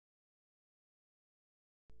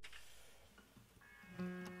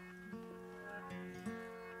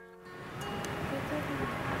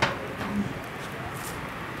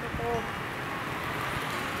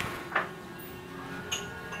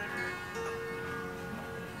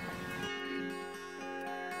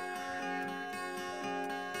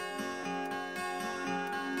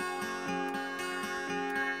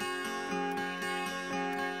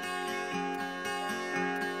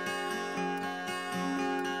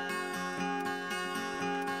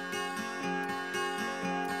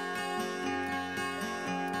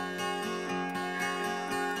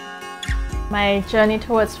My journey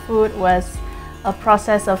towards food was a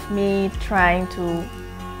process of me trying to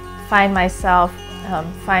find myself,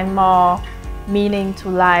 find more meaning to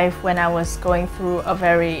life when I was going through a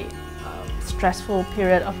very stressful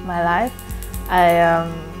period of my life. I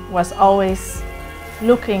was always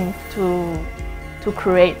looking to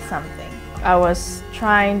create something. I was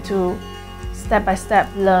trying to step by step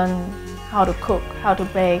learn how to cook, how to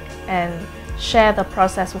bake, and share the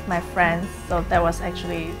process with my friends. So that was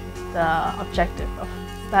actually the objective of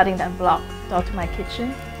starting that blog, Door to My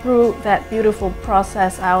Kitchen. Through that beautiful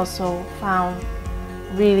process, I also found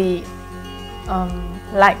really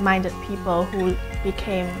like-minded people who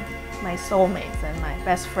became my soulmates and my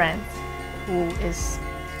best friends, who is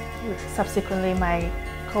subsequently my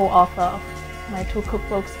co-author of my 2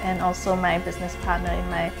 cookbooks and also my business partner in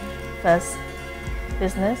my first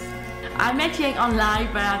business. I met Chi Anh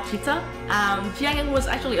online via Twitter. Chi Anh was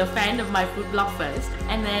actually a fan of my food blog first,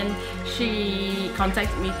 and then she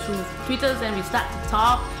contacted me through Twitter and we started to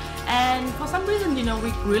talk, and for some reason, you know,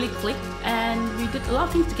 we really clicked and we did a lot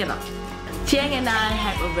of things together. Chi Anh and I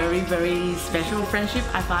have a very special friendship,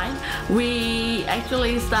 I find. We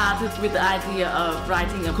actually started with the idea of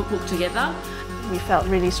writing a cookbook together. We felt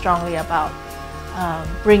really strongly about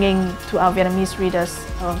bringing to our Vietnamese readers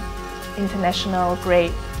international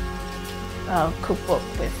grade cookbook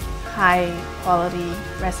with high quality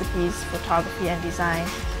recipes, photography and design.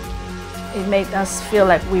 It made us feel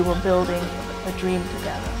like we were building a dream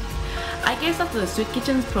together. I guess that the Sweet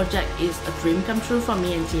Kitchen project is a dream come true for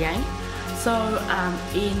me and Chi Anh. So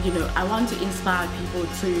I want to inspire people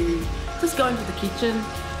to just go into the kitchen,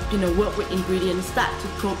 work with ingredients, start to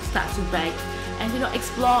cook, start to bake, and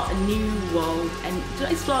explore a new world, and to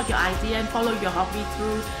explore your idea and follow your hobby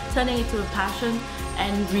through turning it into a passion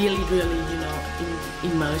and really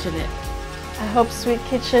immerse in it. I hope Sweet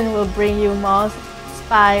Kitchen will bring you more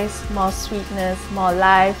spice, more sweetness, more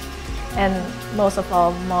life, and most of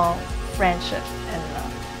all, more friendship and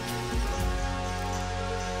love.